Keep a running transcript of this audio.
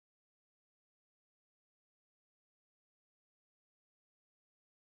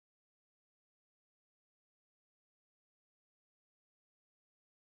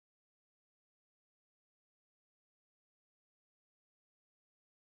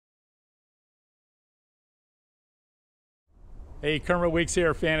Hey, Kermit Weeks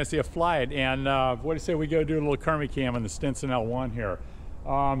here, Fantasy of Flight, and what do you say we go do a little Kermie Cam on the Stinson L-1 here.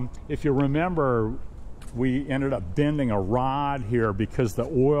 If you remember, we ended up bending a rod here because the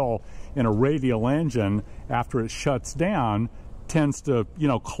oil in a radial engine, after it shuts down, tends to,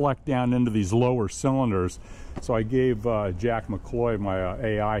 collect down into these lower cylinders. So I gave Jack McCloy, my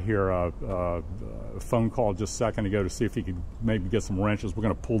AI here, a phone call just a second ago to see if he could maybe get some wrenches. We're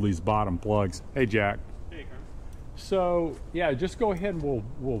going to pull these bottom plugs. Hey, Jack. Hey, Kermit. So yeah, just go ahead and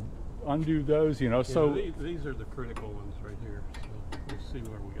we'll undo those. So these are the critical ones right here. So we'll see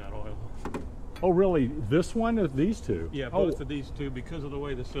where we got oil. Oh, really? This one or these two? Yeah, both of these two, because of the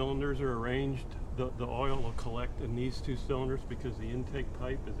way the cylinders are arranged. The oil will collect in these two cylinders because the intake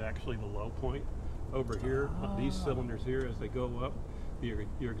pipe is actually the low point over here. These cylinders here, as they go up,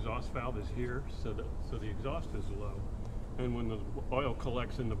 your exhaust valve is here, so the exhaust is low. And when the oil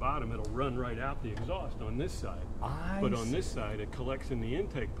collects in the bottom, it'll run right out the exhaust on this side. But on this side, it collects in the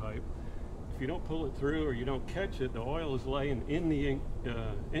intake pipe. If you don't pull it through or you don't catch it, the oil is laying in the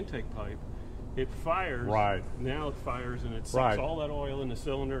intake pipe. It fires. Right. Now it fires and it sucks all that oil in the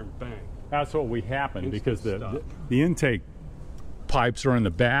cylinder and bang. That's what happened because the intake pipes are in the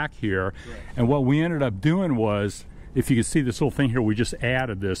back here. Right. And what we ended up doing was, if you can see this little thing here, we just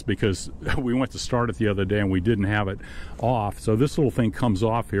added this because we went to start it the other day and we didn't have it off. So this little thing comes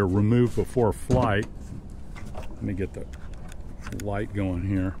off here, removed before flight. Let me get the light going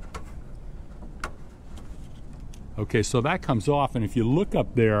here. Okay, so that comes off, and if you look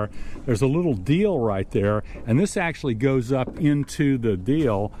up there, there's a little deal right there, and this actually goes up into the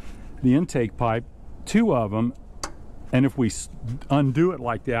deal, the intake pipe, two of them, and if we undo it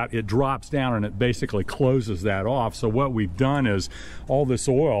like that, it drops down and it basically closes that off. So what we've done is all this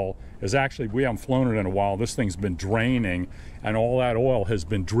oil is actually, we haven't flown it in a while, this thing's been draining, and all that oil has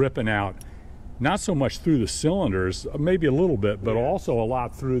been dripping out, not so much through the cylinders, maybe a little bit, but also a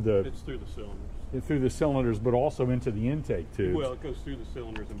lot through the... It's through the cylinders. Through the cylinders, but also into the intake tubes. Well, it goes through the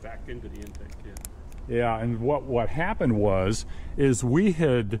cylinders and back into the intake, yeah. Yeah, and what happened is we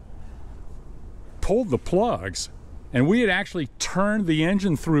had pulled the plugs, and we had actually turned the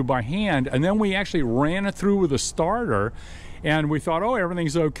engine through by hand, and then we actually ran it through with a starter, and we thought, oh,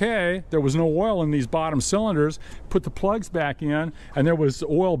 everything's okay. There was no oil in these bottom cylinders. Put the plugs back in, and there was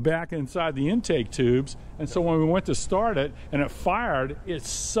oil back inside the intake tubes. And so when we went to start it, and it fired, it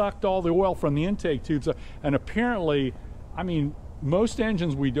sucked all the oil from the intake tubes. And apparently, I mean, most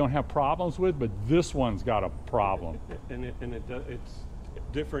engines we don't have problems with, but this one's got a problem. It's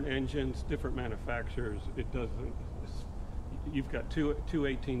different engines, different manufacturers. It doesn't. You've got two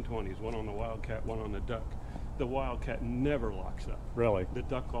 1820s, one on the Wildcat, one on the Duck. The Wildcat never locks up. Really? The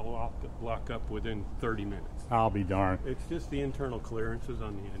Duck will lock up within 30 minutes. I'll be darned. It's just the internal clearances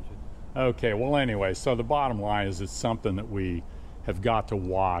on the engine. Okay, well anyway, so the bottom line is it's something that we have got to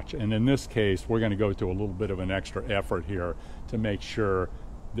watch. And in this case, we're going to go to a little bit of an extra effort here to make sure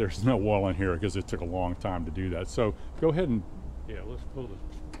there's no oil in here because it took a long time to do that. So go ahead and... Yeah, let's pull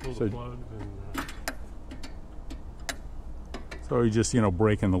the plugs and... So you just,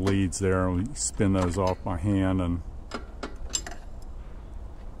 breaking the leads there, and we spin those off by hand. And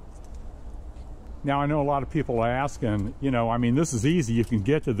now I know a lot of people are asking, I mean, this is easy. You can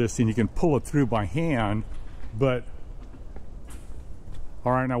get to this and you can pull it through by hand, but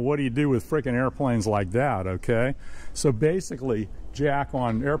all right, now what do you do with freaking airplanes like that, okay? So basically, Jack,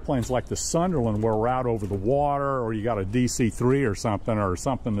 on airplanes like the Sunderland where we're out over the water, or you got a DC-3 or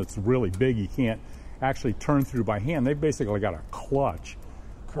something that's really big, you can't actually turn through by hand. They basically got a clutch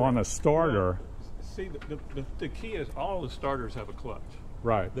on the starter. Well, see, the key is all the starters have a clutch.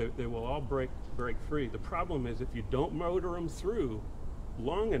 Right. They will all break free. The problem is if you don't motor them through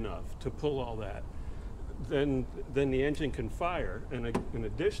long enough to pull all that, then the engine can fire. And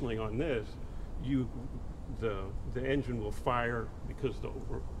additionally on this, the engine will fire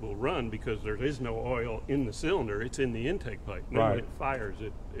will run because there is no oil in the cylinder. It's in the intake pipe. And when it fires,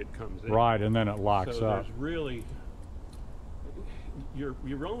 it comes in. Right, and then it locks so up. There's really your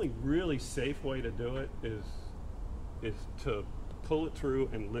only really safe way to do it is to pull it through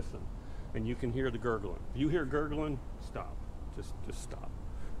and listen, and you can hear the gurgling. If you hear gurgling, stop. Just stop,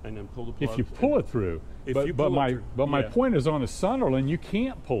 and then pull the plugs. If you pull it through, but my point is, on a Sunderland, you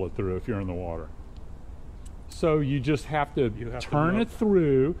can't pull it through if you're in the water. So you just have to turn it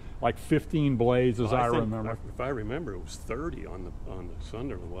through, like 15 blades, as I remember. If I remember, it was 30 on the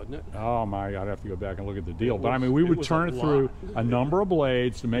Sunderland, wasn't it? Oh my! I'd have to go back and look at the deal. But I mean, we would turn it through a number of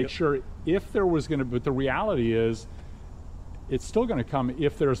blades to make sure if there was going to. But the reality is, it's still going to come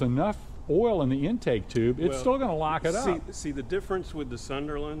if there's enough oil in the intake tube. It's still going to lock it up. See, the difference with the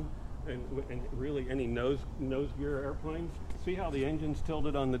Sunderland And really any nose gear airplane, see how the engine's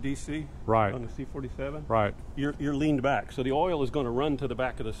tilted on the DC? Right. On the C-47? Right. You're leaned back, so the oil is going to run to the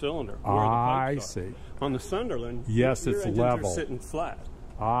back of the cylinder. Where I the pipes are. see. On the Sunderland, yes, your it's engines level. are sitting flat.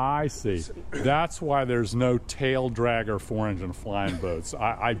 I see. That's why there's no tail dragger 4-engine flying boats.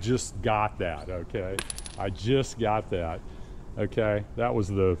 I just got that, okay? I just got that. Okay, that was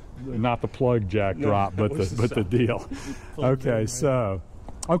not the plug jack drop, but the deal. Okay,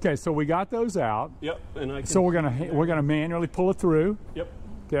 so we got those out. Yep, and so we're gonna manually pull it through. Yep.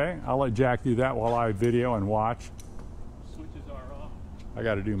 Okay, I'll let Jack do that while I video and watch. Switches are off. I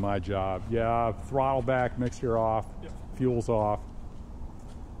got to do my job. Yeah, throttle back, mixture off, yep. Fuel's off.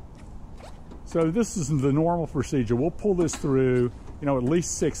 So this is the normal procedure. We'll pull this through, at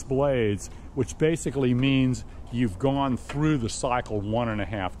least 6 blades, which basically means you've gone through the cycle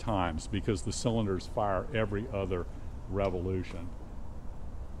 1.5 times because the cylinders fire every other revolution.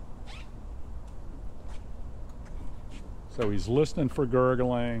 So he's listening for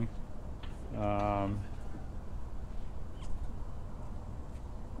gurgling.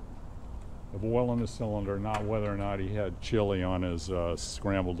 Of oil in the cylinder, not whether or not he had chili on his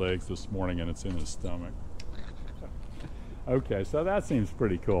scrambled eggs this morning and it's in his stomach. Okay, so that seems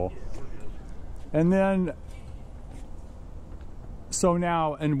pretty cool. And then, so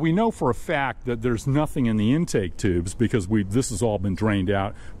now, and we know for a fact that there's nothing in the intake tubes because this has all been drained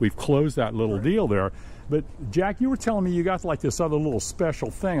out. We've closed that little deal there. But Jack, you were telling me you got like this other little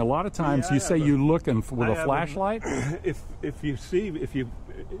special thing. A lot of times you say you look in with a flashlight. If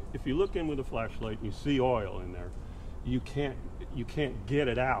you look in with a flashlight and you see oil in there, you can't get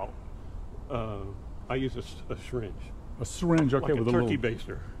it out. I use a syringe. A syringe, okay, like with a turkey little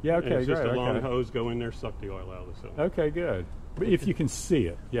baster. Yeah, okay, and it's just great, a long okay. hose, go in there, suck the oil out of the cylinder. Okay, good. But if you can see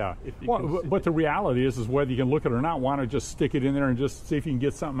it, yeah. Well, but the reality is whether you can look it or not, why not just stick it in there and just see if you can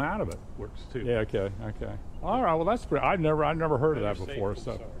get something out of it? Works too. Yeah, okay. All right, well that's pretty. I've never heard of that before.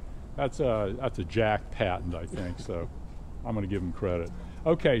 So that's a Jack patent, I think. So I'm going to give him credit.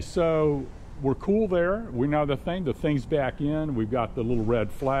 Okay, so we're cool there. We know the thing's back in. We've got the little red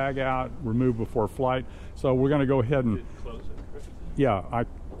flag out, removed before flight. So we're going to go ahead and close it. Yeah, I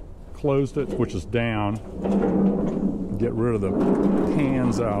closed it, which is down. Get rid of the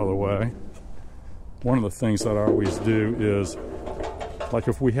hands out of the way. One of the things that I always do is, like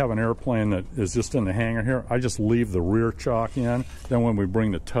if we have an airplane that is just in the hangar here, I just leave the rear chock in. Then when we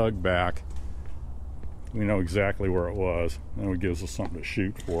bring the tug back, we know exactly where it was. And it gives us something to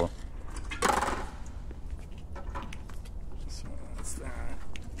shoot for. So that's that.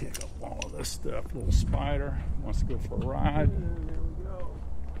 Pick up all of this stuff. Little spider wants to go for a ride. There we go.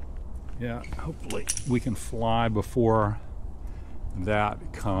 Yeah, hopefully we can fly before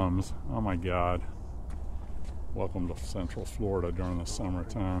that comes. Oh my God. Welcome to Central Florida during the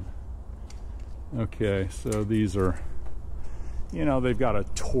summertime. Okay, so these are, they've got a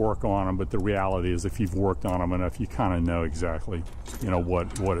torque on them, but the reality is if you've worked on them enough, you kind of know exactly,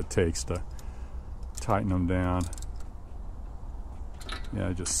 what it takes to tighten them down.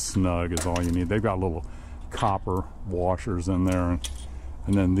 Yeah, just snug is all you need. They've got little copper washers in there,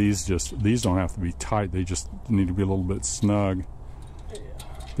 and then these don't have to be tight. They just need to be a little bit snug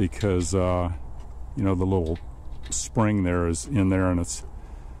because the little spring there is in there, and it's.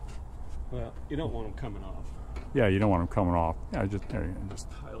 Well, you don't want them coming off. Yeah, you don't want them coming off. Yeah, just there you go. Just.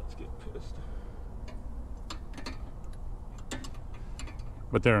 Pilots get pissed.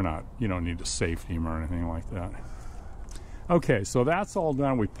 But they're not. You don't need to safety them or anything like that. Okay, so that's all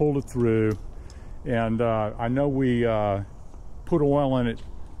done. We pulled it through, and I know we put oil in it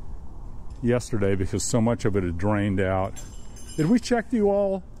yesterday because so much of it had drained out. Did we check the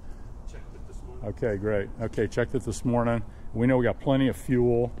oil? Checked it this morning. Okay, great. Okay, checked it this morning. We know we got plenty of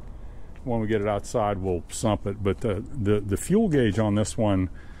fuel. When we get it outside, we'll sump it. But the fuel gauge on this one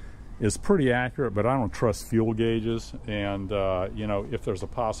is pretty accurate, but I don't trust fuel gauges. And, if there's a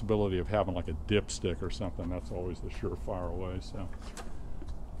possibility of having like a dipstick or something, that's always the surefire way. So,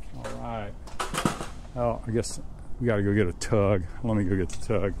 all right. Oh, I guess we got to go get a tug. Let me go get the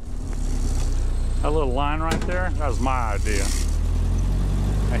tug. That little line right there, that was my idea.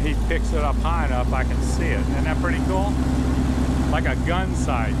 And he picks it up high enough I can see it. Isn't that pretty cool? Like a gun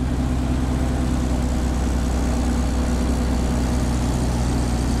sight.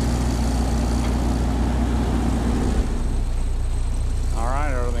 All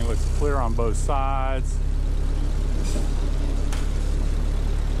right, everything looks clear on both sides.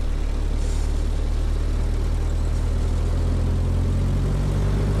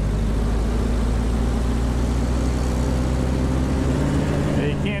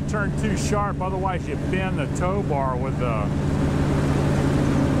 Turn too sharp, otherwise you bend the tow bar with the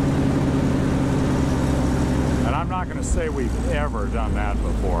to say we've ever done that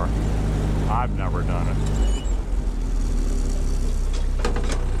before. I've never done it.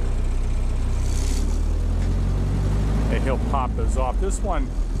 And he'll pop those off. This one,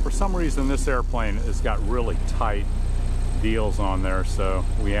 for some reason, this airplane has got really tight deals on there, so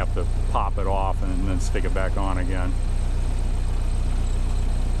we have to pop it off and then stick it back on again.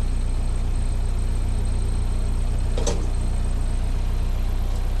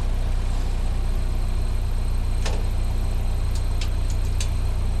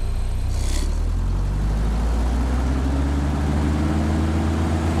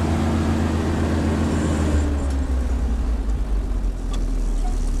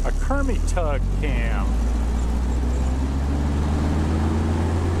 A Kermie Cam.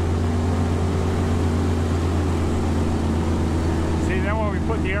 See, then when we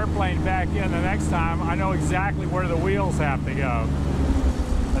put the airplane back in the next time, I know exactly where the wheels have to go.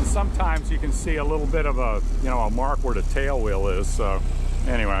 And sometimes you can see a little bit of a, you know, a mark where the tail wheel is. So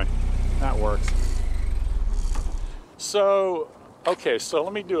anyway, that works. So, okay, so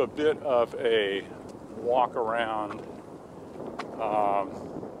let me do a bit of a walk around.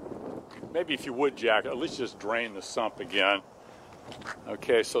 Maybe if you would, Jack, at least just drain the sump again.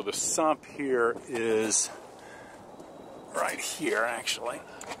 Okay, so the sump here is right here, actually.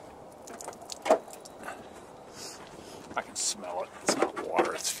 I can smell it. It's not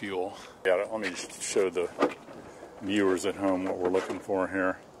water, it's fuel. Yeah, let me just show the viewers at home what we're looking for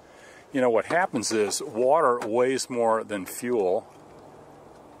here. You know, what happens is water weighs more than fuel.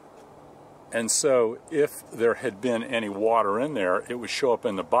 And so if there had been any water in there, it would show up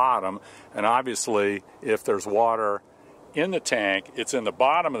in the bottom. And obviously, if there's water in the tank, it's in the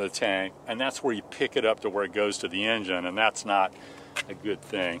bottom of the tank, and that's where you pick it up to where it goes to the engine. And that's not a good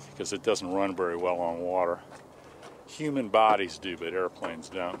thing because it doesn't run very well on water. Human bodies do, but airplanes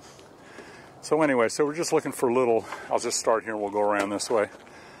don't. So anyway, so we're just looking for little, I'll just start here and we'll go around this way.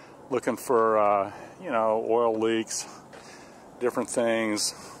 Looking for, you know, oil leaks, different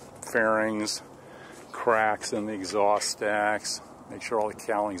things. Fairings, cracks in the exhaust stacks, make sure all the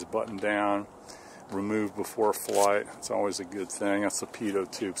cowling's buttoned down, removed before flight. It's always a good thing. That's the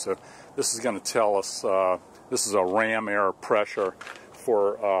pitot tube. So this is going to tell us, this is a ram air pressure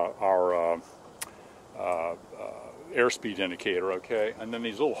for our airspeed indicator, okay? And then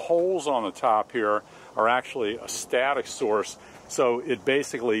these little holes on the top here are actually a static source. So it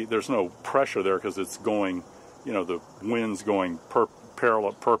basically, there's no pressure there because it's going, you know, the wind's going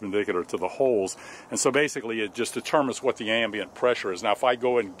perpendicular to the holes, and so basically it just determines what the ambient pressure is. Now if I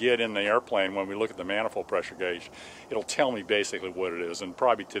go and get in the airplane, when we look at the manifold pressure gauge, it'll tell me basically what it is, and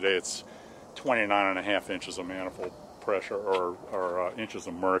probably today it's 29.5 inches of manifold pressure or inches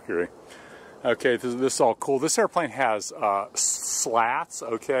of mercury. Okay, this is all cool. This airplane has slats,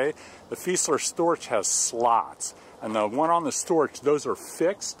 okay? The Fieseler Storch has slots. And the one on the Storch, those are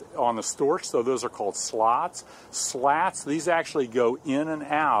fixed on the Storch, so those are called slots. Slats, these actually go in and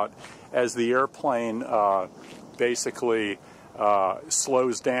out as the airplane basically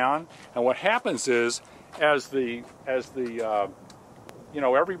slows down. And what happens is, as the you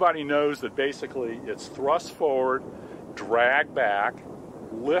know, everybody knows that basically it's thrust forward, drag back,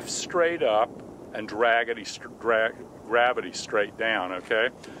 lift straight up, and gravity straight down, okay?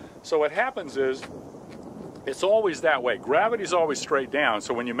 So what happens is, it's always that way. Gravity's always straight down,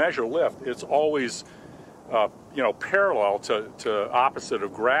 so when you measure lift, it's always you know, parallel to opposite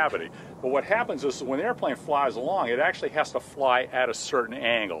of gravity. But what happens is when the airplane flies along, it actually has to fly at a certain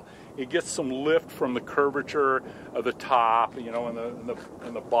angle. It gets some lift from the curvature of the top, you know,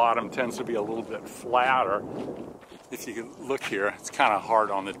 and the bottom tends to be a little bit flatter. If you can look here, it's kind of hard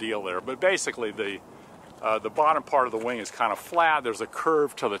on the deal there, but basically the bottom part of the wing is kind of flat. There's a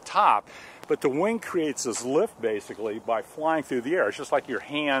curve to the top, but the wing creates this lift basically by flying through the air. It's just like your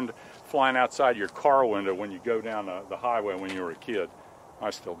hand flying outside your car window when you go down the highway when you were a kid. I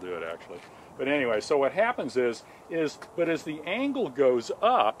still do it actually. But anyway, so what happens is but as the angle goes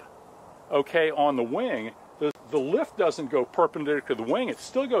up, okay, on the wing, the lift doesn't go perpendicular to the wing. It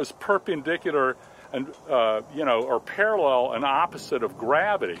still goes perpendicular and you know, or parallel and opposite of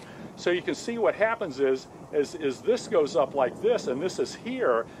gravity. So you can see what happens is this goes up like this, and this is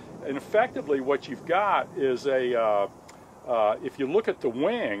here, and effectively what you've got is a, if you look at the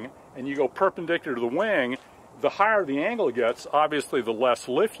wing and you go perpendicular to the wing, the higher the angle gets, obviously the less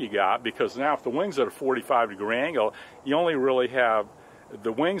lift you got, because now if the wing's at a 45-degree angle, you only really have,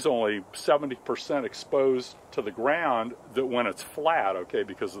 the wing's only 70% exposed to the ground when it's flat, okay,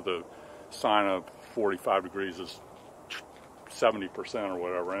 because of the sine of 45 degrees is 70% or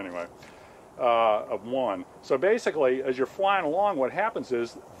whatever anyway, of 1. So basically, as you're flying along, what happens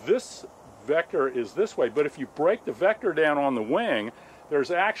is this vector is this way, but if you break the vector down on the wing,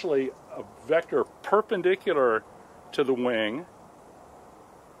 there's actually a vector perpendicular to the wing,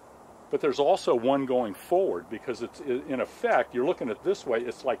 but there's also one going forward, because it's, in effect, you're looking at it this way,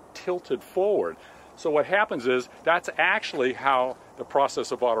 it's like tilted forward. So what happens is, that's actually how the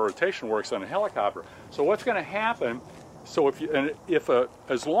process of autorotation works on a helicopter. So what's going to happen, so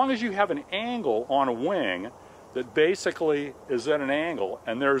as long as you have an angle on a wing that basically is at an angle,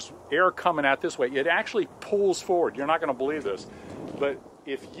 and there's air coming out this way, it actually pulls forward. You're not going to believe this, but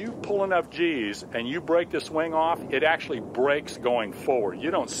if you pull enough G's and you break this wing off, it actually breaks going forward.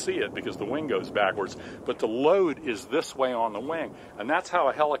 You don't see it because the wing goes backwards, but the load is this way on the wing. And that's how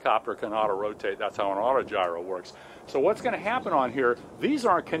a helicopter can auto-rotate. That's how an autogyro works. So what's going to happen on here, these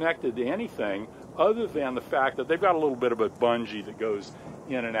aren't connected to anything other than the fact that they've got a little bit of a bungee that goes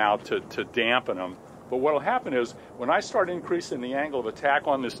in and out to dampen them. But what will happen is, when I start increasing the angle of attack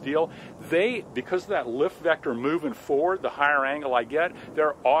on this deal, because of that lift vector moving forward, the higher angle I get,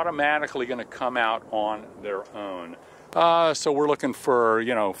 they're automatically going to come out on their own. So we're looking for,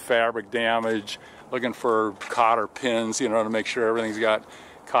 you know, fabric damage, looking for cotter pins, you know, to make sure everything's got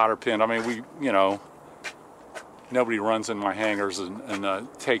cotter pin. I mean, nobody runs in my hangars and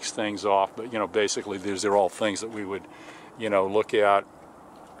takes things off, but, you know, basically these are all things that we would, you know, look at.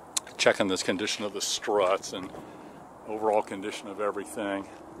 Checking this condition of the struts and overall condition of everything.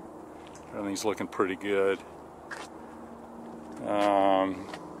 Everything's looking pretty good.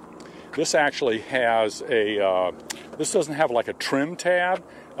 This actually has a, this doesn't have like a trim tab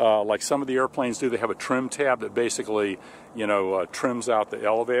like some of the airplanes do. They have a trim tab that basically, you know, trims out the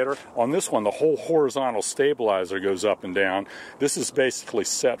elevator. On this one, the whole horizontal stabilizer goes up and down. This is basically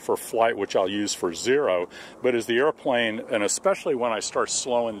set for flight, which I'll use for 0. But as the airplane, and especially when I start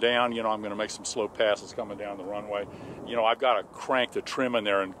slowing down, you know, I'm going to make some slow passes coming down the runway, you know, I've got to crank the trim in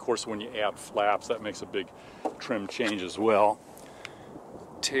there. And of course, when you add flaps, that makes a big trim change as well.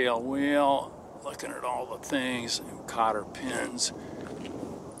 Tail wheel, looking at all the things, cotter pins,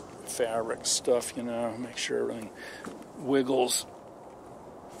 fabric stuff, you know, make sure everything wiggles.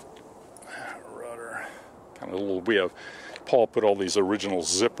 Rudder, kind of a little, we have, Paul put all these original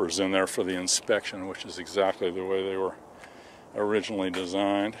zippers in there for the inspection, which is exactly the way they were originally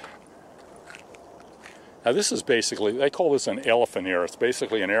designed. Now this is basically, they call this an elephant air. It's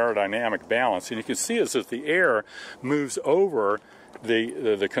basically an aerodynamic balance, and you can see as the air moves over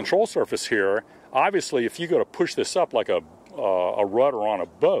the control surface here. Obviously, if you go to push this up like a rudder on a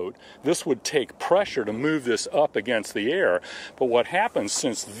boat, this would take pressure to move this up against the air. But what happens,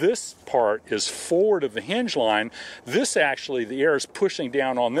 since this part is forward of the hinge line, this actually, the air is pushing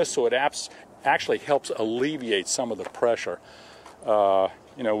down on this, so it actually helps alleviate some of the pressure.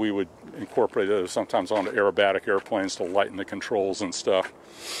 You know, we would incorporate those sometimes onto aerobatic airplanes to lighten the controls and stuff.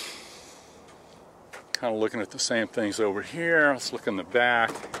 Kind of looking at the same things over here. Let's look in the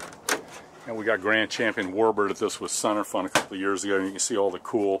back. And we got Grand Champion Warbird at this with Center Fun a couple of years ago, and you can see all the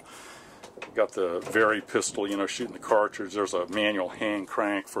cool. Got the Very pistol, you know, shooting the cartridge. There's a manual hand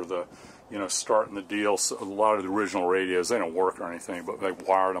crank for the, you know, starting the deal. So a lot of the original radios, they don't work or anything, but they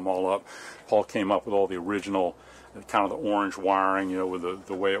wired them all up. Paul came up with all the original, kind of the orange wiring, you know, with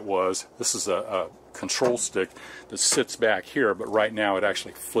the way it was. This is a control stick that sits back here, but right now it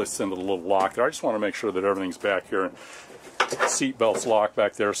actually fits into the little lock there. I just want to make sure that everything's back here. Seat belt's locked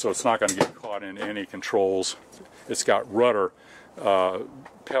back there, so it's not going to get caught in any controls. It's got rudder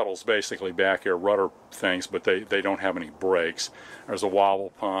pedals basically back here, rudder things, but they don't have any brakes. There's a wobble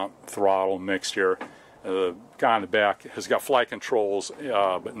pump, throttle, mixture. The guy in the back has got flight controls,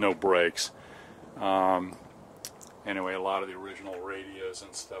 but no brakes. Anyway, a lot of the original radios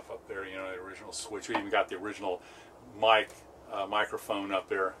and stuff up there, you know, the original switch. We even got the original microphone up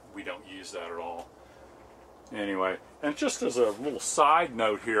there. We don't use that at all. Anyway, and just as a little side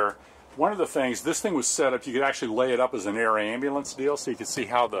note here, one of the things, this thing was set up, you could actually lay it up as an air ambulance deal, so you could see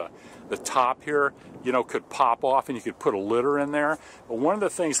how the top here, you know, could pop off and you could put a litter in there. But one of the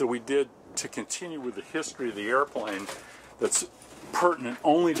things that we did to continue with the history of the airplane that's pertinent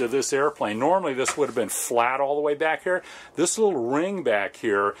only to this airplane, normally this would have been flat all the way back here. This little ring back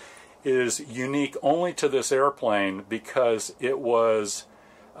here is unique only to this airplane because it was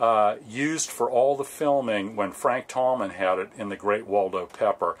used for all the filming when Frank Tallman had it in the Great Waldo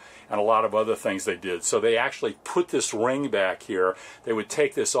Pepper and a lot of other things they did. So they actually put this ring back here. They would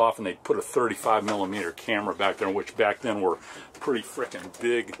take this off and they'd put a 35mm camera back there, which back then were pretty frickin'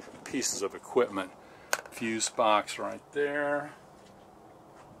 big pieces of equipment. Fuse box right there.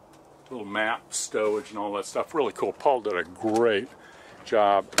 Little map stowage and all that stuff. Really cool. Paul did a great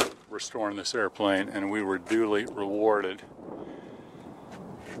job restoring this airplane, and we were duly rewarded.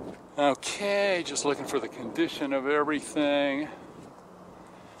 Okay, just looking for the condition of everything.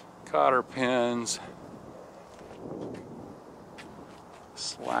 Cotter pins.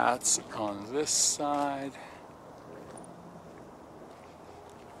 Slats on this side.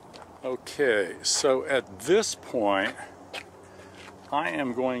 Okay, so at this point, I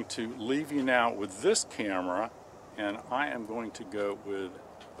am going to leave you now with this camera, and I am going to go with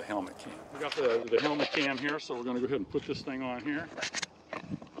the helmet cam. We got the helmet cam here, so we're going to go ahead and put this thing on here.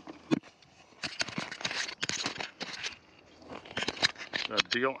 That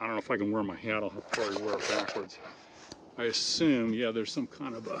deal, I don't know if I can wear my hat, I'll have to probably wear it backwards. I assume, yeah, there's some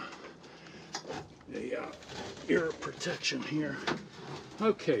kind of a ear protection here.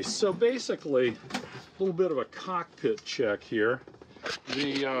 Okay, so basically, a little bit of a cockpit check here.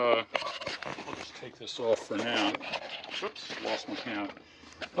 I'll just take this off for now. Whoops, lost my hat.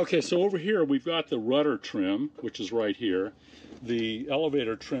 Okay, so over here we've got the rudder trim, which is right here. The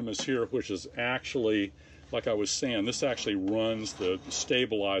elevator trim is here, which is actually, like I was saying, this actually runs the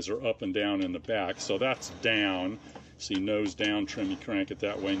stabilizer up and down in the back. So that's down. See, nose down trim, you crank it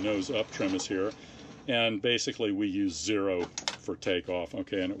that way. Nose up trim is here. And basically we use 0 for takeoff.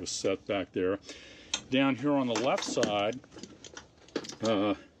 Okay, and it was set back there. Down here on the left side,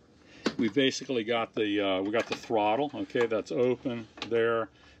 we basically got the we got the throttle. Okay, that's open there,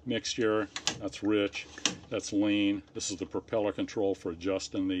 mixture, that's rich, that's lean. This is the propeller control for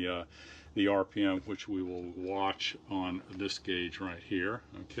adjusting the RPM, which we will watch on this gauge right here.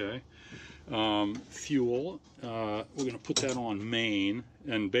 Okay, fuel, we're going to put that on main,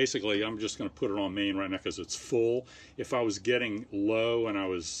 and basically I'm just going to put it on main right now because it's full. If I was getting low and I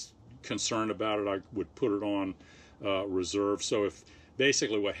was concerned about it, I would put it on reserve. So if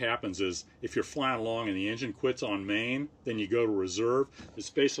basically what happens is if you're flying along and the engine quits on main, then you go to reserve. It's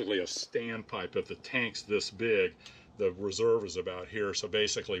basically a standpipe. If the tank's this big, the reserve is about here. So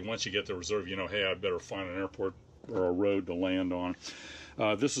basically once you get the reserve, you know, hey, I better find an airport or a road to land on.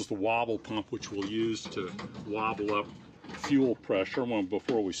 This is the wobble pump, which we'll use to wobble up fuel pressure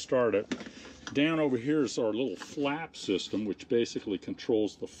before we start it. Down over here is our little flap system, which basically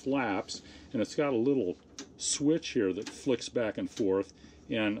controls the flaps, and it's got a little switch here that flicks back and forth,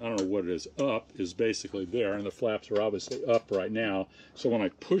 and I don't know what it is. Up is basically there, and the flaps are obviously up right now, so when I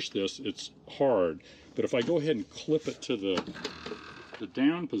push this, it's hard. But if I go ahead and clip it to the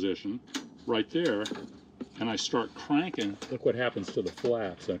down position right there, and I start cranking, look what happens to the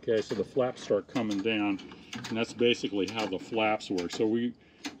flaps. Okay, so the flaps start coming down, and that's basically how the flaps work. So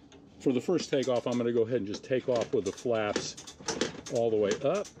for the first takeoff, I'm going to go ahead and just take off with the flaps all the way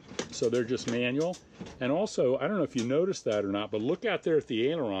up. So they're just manual. And also, I don't know if you noticed that or not, but look out there at the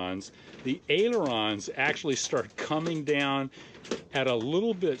ailerons. The ailerons actually start coming down at a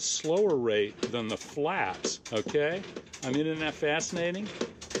little bit slower rate than the flaps, okay? I mean, isn't that fascinating?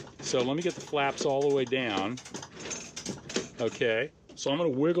 So let me get the flaps all the way down. Okay, so I'm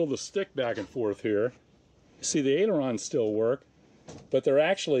going to wiggle the stick back and forth here. See, the ailerons still work, but they're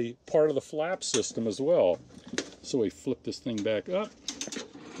actually part of the flap system as well. So we flip this thing back up.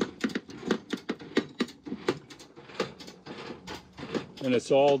 And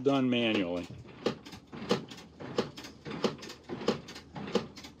it's all done manually.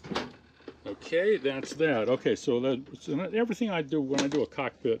 Okay, that's that. Okay, so everything I do when I do a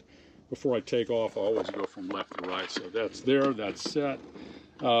cockpit, before I take off, I always go from left to right. So that's there, that's set.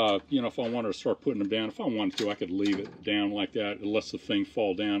 You know, if I wanted to start putting them down, if I wanted to, I could leave it down like that and let the thing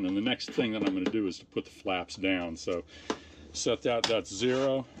fall down. And the next thing that I'm going to do is to put the flaps down. So set that, that's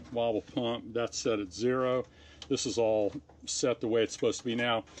 0. Wobble pump, that's set at 0. This is all set the way it's supposed to be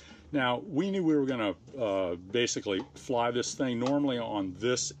now. Now, we knew we were going to basically fly this thing. Normally on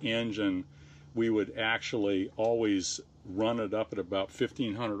this engine, we would actually always run it up at about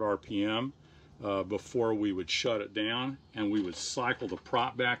 1500 RPM. Before we would shut it down, and we would cycle the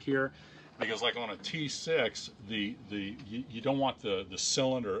prop back here, because like on a T6, you don't want the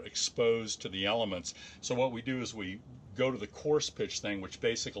cylinder exposed to the elements. So what we do is we go to the course pitch thing, which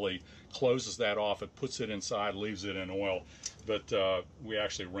basically closes that off. It puts it inside, leaves it in oil. But we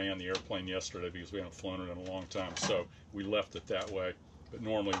actually ran the airplane yesterday because we haven't flown it in a long time, so we left it that way. But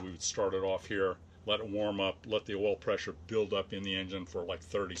normally we would start it off here, let it warm up, let the oil pressure build up in the engine for like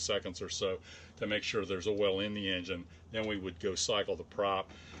 30 seconds or so to make sure there's oil in the engine. Then we would go cycle the prop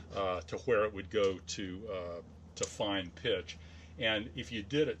to where it would go to fine pitch. And if you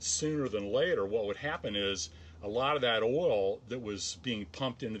did it sooner than later, what would happen is a lot of that oil that was being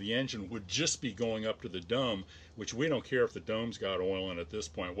pumped into the engine would just be going up to the dome, which we don't care if the dome's got oil in it at this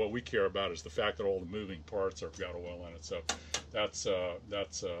point. What we care about is the fact that all the moving parts have got oil in it. So that's a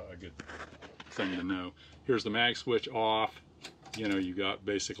good thing to know. Here's the mag switch off. you know, you got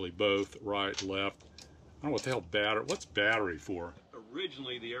basically both, right, left. I don't know what the hell battery, what's battery for?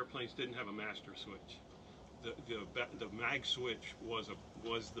 Originally, the airplanes didn't have a master switch. The mag switch was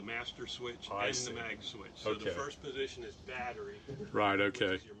the master switch and the mag switch. So the first position is battery. Right,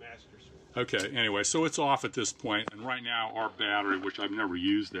 okay. Which is your master switch. Okay, anyway, so it's off at this point, and right now our battery, which I've never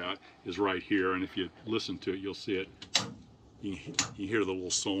used that, is right here, and if you listen to it, you'll see it. You hear the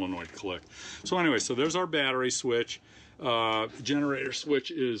little solenoid click. So anyway, so there's our battery switch. Generator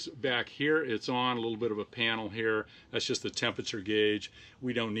switch is back here. It's on, a little bit of a panel here. That's just the temperature gauge.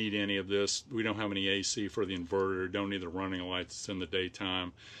 We don't need any of this. We don't have any AC for the inverter. Don't need the running lights. It's in the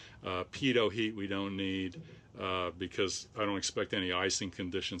daytime. Pitot heat we don't need because I don't expect any icing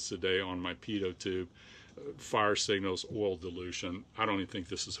conditions today on my pitot tube. Fire signals, oil dilution. I don't even think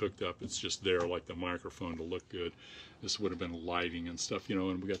this is hooked up. It's just there like the microphone to look good. This would have been lighting and stuff, you know,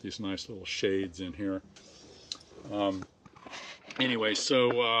 and we got these nice little shades in here. Anyway,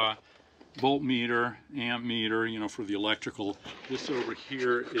 so voltmeter, amp meter, you know, for the electrical. This over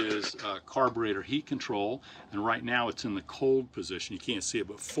here is carburetor heat control, and right now it's in the cold position. You can't see it,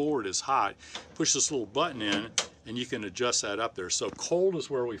 but forward is hot. Push this little button in, and you can adjust that up there. So cold is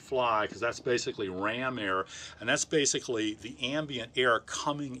where we fly, because that's basically ram air, and that's basically the ambient air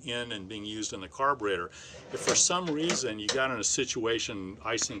coming in and being used in the carburetor. If for some reason you got in a situation,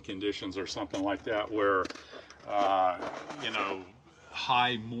 icing conditions or something like that, where you know,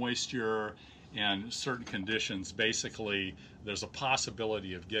 high moisture and certain conditions, basically there's a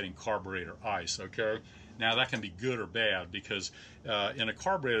possibility of getting carburetor ice, okay? Now that can be good or bad, because in a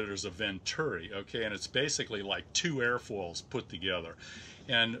carburetor there's a venturi, okay, and it's basically like two airfoils put together.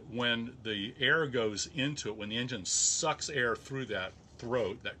 And when the air goes into it, when the engine sucks air through that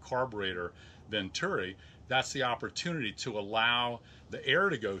throat, that carburetor venturi, that's the opportunity to allow the air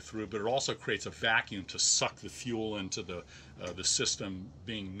to go through, but it also creates a vacuum to suck the fuel into the system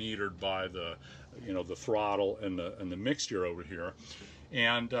being metered by the, you know, the throttle and the mixture over here.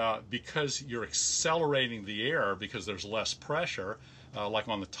 And because you're accelerating the air, because there's less pressure, like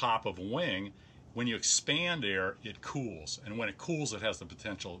on the top of a wing, when you expand air, it cools. And when it cools, it has the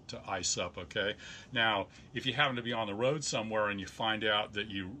potential to ice up, okay? Now, if you happen to be on the road somewhere and you find out that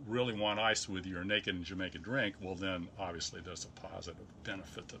you really want ice with your Naked and Jamaica drink, well then, obviously, there's a positive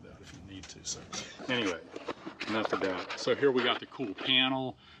benefit to that if you need to. So, anyway, enough of that. So here we got the cool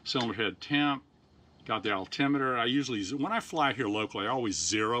panel, cylinder head temp, got the altimeter. I usually, when I fly here locally, I always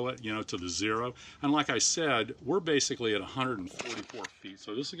zero it, you know, to the zero. And like I said, we're basically at 144 feet.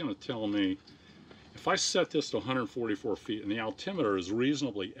 So this is going to tell me, if I set this to 144 feet and the altimeter is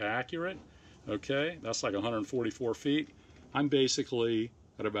reasonably accurate, okay, that's like 144 feet, I'm basically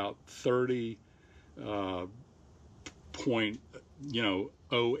at about 30 .08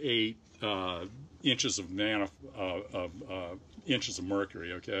 inches of inches of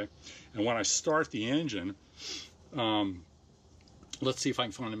mercury, okay? And when I start the engine, let's see if I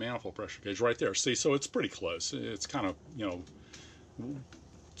can find the manifold pressure gauge right there. See, so it's pretty close. It's kind of, you know,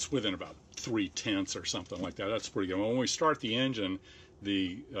 it's within about 0.3 or something like that. That's pretty good. When we start the engine,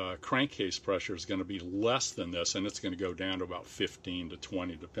 the crankcase pressure is going to be less than this, and it's going to go down to about 15 to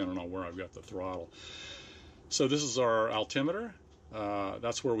 20, depending on where I've got the throttle. So this is our altimeter.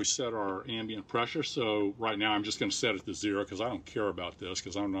 That's where we set our ambient pressure. So right now I'm just going to set it to 0 because I don't care about this,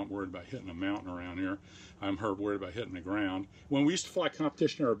 because I'm not worried about hitting a mountain around here. I'm worried about hitting the ground. When we used to fly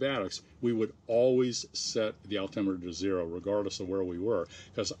competition aerobatics, we would always set the altimeter to 0 regardless of where we were,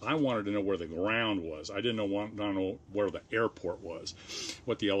 because I wanted to know where the ground was. I didn't know where the airport was,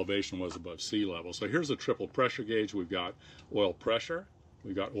 what the elevation was above sea level. So here's a triple pressure gauge. We've got oil pressure,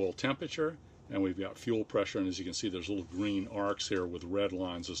 we've got oil temperature, and we've got fuel pressure, and as you can see, there's little green arcs here with red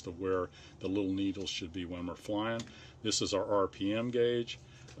lines as to where the little needles should be when we're flying. This is our RPM gauge,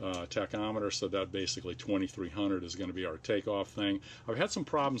 tachometer, so that basically 2300 is going to be our takeoff thing. I've had some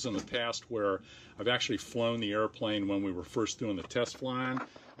problems in the past where I've actually flown the airplane when we were first doing the test flying.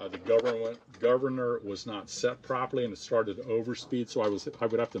 The governor was not set properly, and it started to overspeed, so I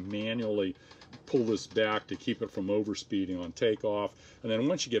would have to manually pull this back to keep it from overspeeding on takeoff. And then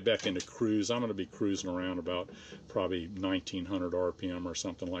once you get back into cruise, I'm going to be cruising around about probably 1900 RPM or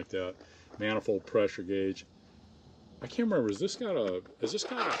something like that. Manifold pressure gauge. I can't remember, does this got have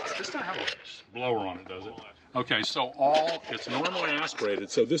a blower on it, does it? Okay, so it's normally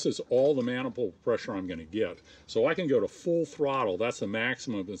aspirated, so this is all the manifold pressure I'm going to get. So I can go to full throttle, that's the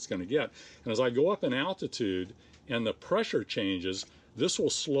maximum it's going to get. And as I go up in altitude and the pressure changes, this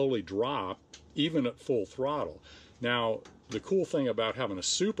will slowly drop even at full throttle. Now, the cool thing about having a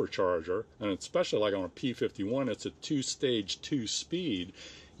supercharger, and especially like on a P-51, it's a 2-stage 2-speed,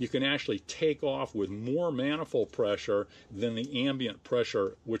 you can actually take off with more manifold pressure than the ambient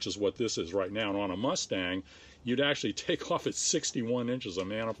pressure, which is what this is right now. And on a Mustang, you'd actually take off at 61 inches of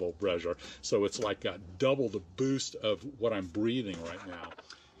manifold pressure. So it's like got double the boost of what I'm breathing right now.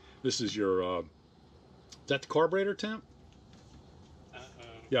 This is your, is that the carburetor temp?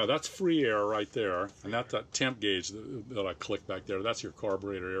 Yeah, that's free air right there. And that's that temp gauge that I clicked back there. That's your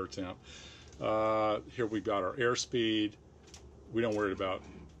carburetor air temp. Here we've got our airspeed. We don't worry about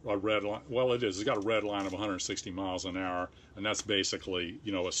a red line. Well, it is. It's got a red line of 160 miles an hour, and that's basically,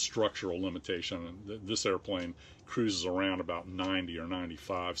 you know, a structural limitation. This airplane cruises around about 90 or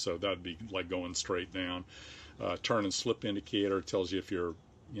 95, so that'd be like going straight down. Turn and slip indicator tells you if you're,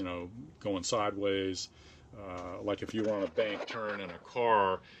 you know, going sideways. Like if you were on a bank turn in a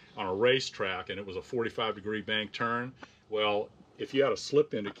car on a racetrack and it was a 45-degree bank turn, well, if you had a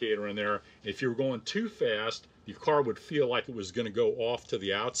slip indicator in there, if you were going too fast, your car would feel like it was going to go off to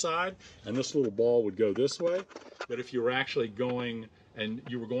the outside, and this little ball would go this way. But if you were actually going, and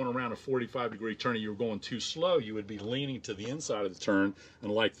you were going around a 45-degree turn and you were going too slow, you would be leaning to the inside of the turn,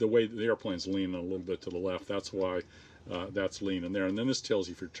 and like the way the airplane's leaning a little bit to the left, that's why that's leaning there. And then this tells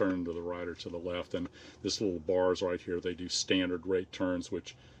you if you're turning to the right or to the left. And this little bars right here, they do standard rate turns,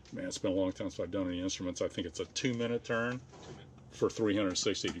 which, man, it's been a long time since I've done any instruments. I think it's a 2-minute turn for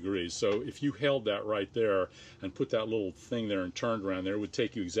 360 degrees. So if you held that right there and put that little thing there and turned around there, it would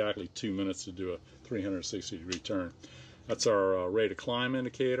take you exactly 2 minutes to do a 360 degree turn. That's our rate of climb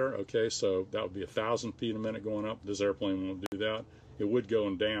indicator. Okay, so that would be 1,000 feet a minute going up. This airplane won't do that. It would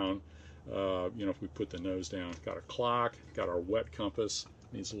going down, you know, if we put the nose down. Got a clock, got our wet compass,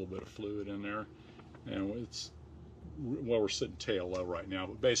 needs a little bit of fluid in there. And it's, well, we're sitting tail low right now,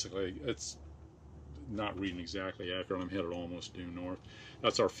 but basically it's not reading exactly accurate. I'm headed almost due north.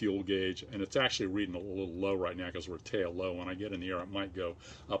 That's our fuel gauge, and it's actually reading a little low right now because we're tail low. When I get in the air, it might go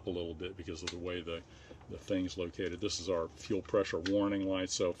up a little bit because of the way the thing's located. This is our fuel pressure warning light.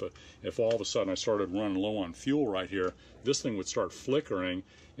 So if all of a sudden I started running low on fuel right here, this thing would start flickering,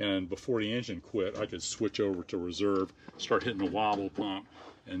 and before the engine quit, I could switch over to reserve, start hitting the wobble pump,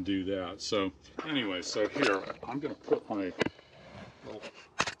 and do that. So anyway, so here I'm going to put my little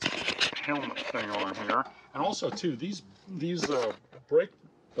helmet thing on here, and also too, these brake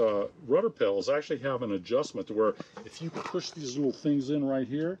rudder pedals actually have an adjustment to where if you push these little things in right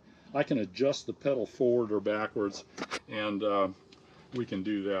here, I can adjust the pedal forward or backwards, and we can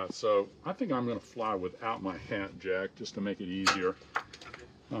do that. So I think I'm going to fly without my hat jack just to make it easier,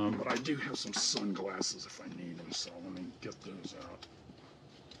 but I do have some sunglasses if I need them, so let me get those out.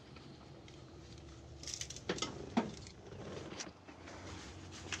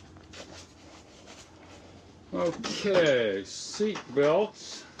 Okay, seat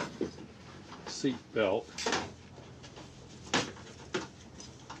belts. Seat belt.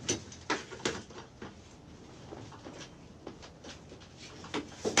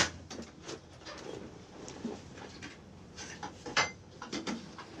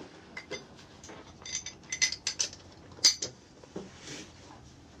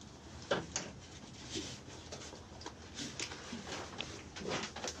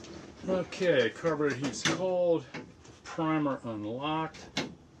 Okay, carburetor heat's cold, primer unlocked, get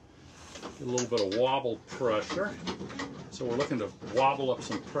a little bit of wobble pressure. So we're looking to wobble up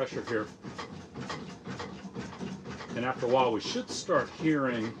some pressure here. And after a while, we should start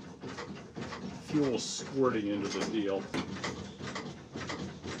hearing fuel squirting into the deal.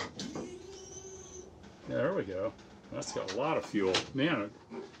 There we go. That's got a lot of fuel. Man,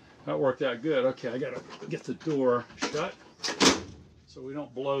 that worked out good. Okay, I gotta get the door shut so we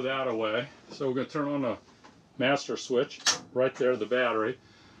don't blow that away. So we're going to turn on the master switch right there, the battery.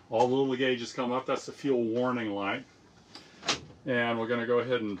 All the little gauges come up. That's the fuel warning light. And we're going to go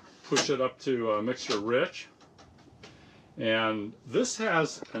ahead and push it up to mixture rich. And this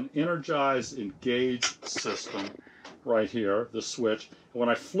has an energized engage system right here, the switch. And when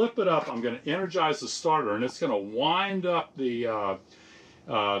I flip it up, I'm going to energize the starter, and it's going to wind up the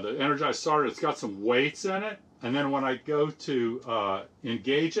energized starter. It's got some weights in it. And then when I go to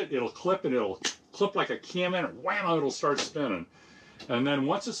engage it, it'll clip, and it'll clip like a cam in, and wham, it'll start spinning. And then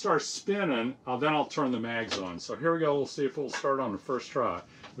once it starts spinning, then I'll turn the mags on. So here we go. We'll see if it'll start on the first try.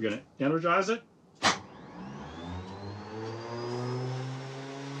 We're going to energize it.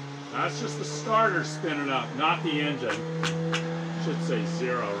 That's just the starter spinning up, not the engine. Should say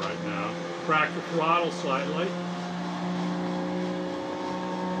 0 right now. Crack the throttle slightly.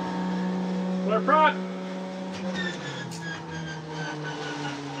 Flare prop.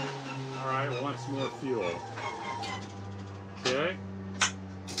 Alright, wants more fuel. Okay.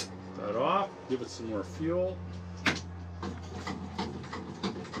 That off. Give it some more fuel.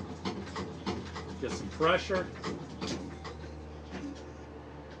 pressure.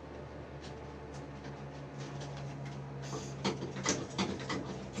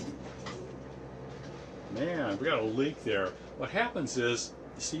 Man, we got a leak there. What happens is,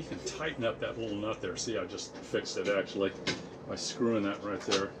 see, you can tighten up that little nut there. See, I just fixed it actually by screwing that right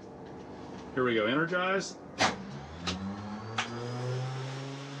there. Here we go, energize.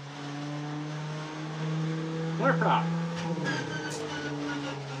 Flare prop.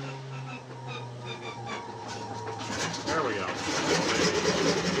 There we go.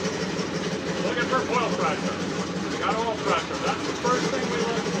 Looking for oil pressure. Got oil pressure. That's the first thing we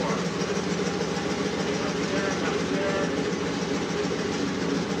look for. Up there, up there.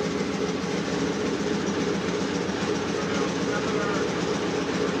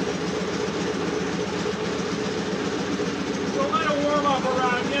 So let it warm up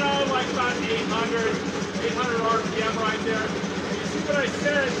around, you know, like about 800 RPM right there. And you see what I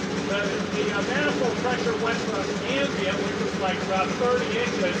said? The manifold pressure went from ambient, which was like about 30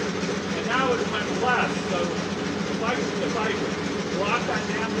 inches, and now it went less. So if I drop that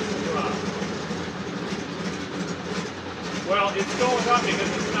down, this will drop. Well, it's going up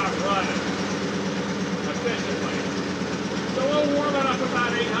because it's not running efficiently. So we'll warm it up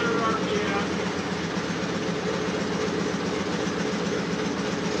about 800 RPM.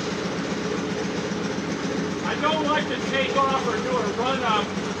 I don't like to take off or do a run-up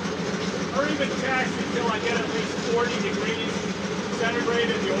or even taxi until I get at least 40 degrees centigrade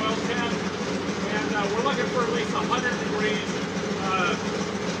in the oil temp. And we're looking for at least 100 degrees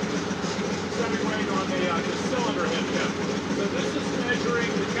centigrade on the cylinder head temp. So this is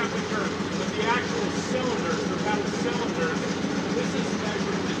measuring the temperature of the actual cylinders, the metal cylinders. This is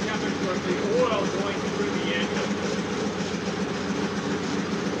measuring the temperature of the oil going through the engine.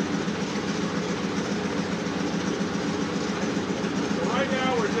 Right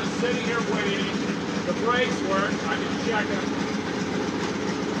now we're just sitting here waiting. The brakes work. I can check them.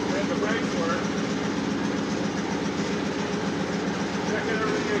 And the brakes work. Checking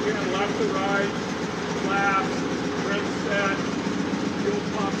everything again, left to right, flaps, red set, fuel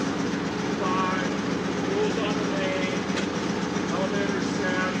pumps fine, fuels on the main, elevator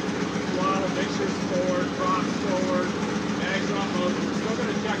set, throttle mixers forward, props forward, mags on motor. We're still going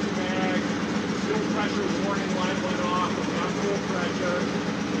to check the mag. Fuel pressure warning light went off. Fuel pressure.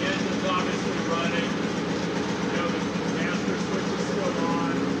 The engine's obviously running. You know, the master switch is still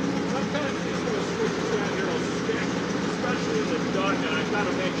on. Sometimes these little switches down here will stick, especially the duct, and I've got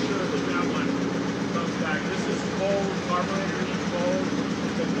to make sure that that one comes back. This is cold, carburetor is cold.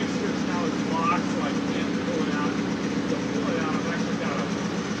 The mixture now is locked, so I can't pull it out. To pull it out, I've actually got to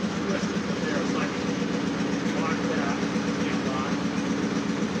twist it from there so I can lock that. Can't lock.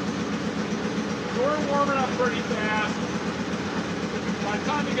 So we're warming up pretty fast. By the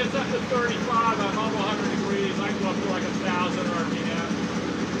time it gets up to 35, I'm over 100 degrees. I can go up to like 1,000 RPM.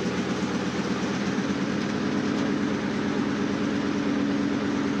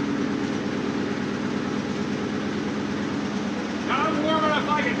 Now I'm warm enough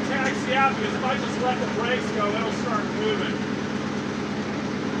I can taxi out because if I just let the brakes go, it'll start moving.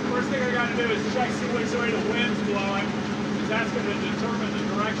 First thing I got to do is check, see which way the wind's blowing, because that's going to determine the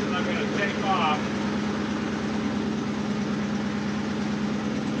direction I'm going to take off.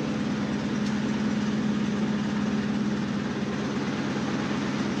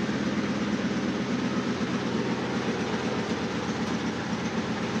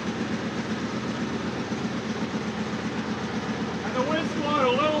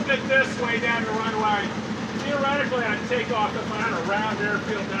 This way down the runway. Theoretically, I'd take off if I had a round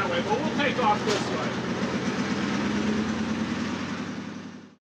airfield that way, but we'll take off this way.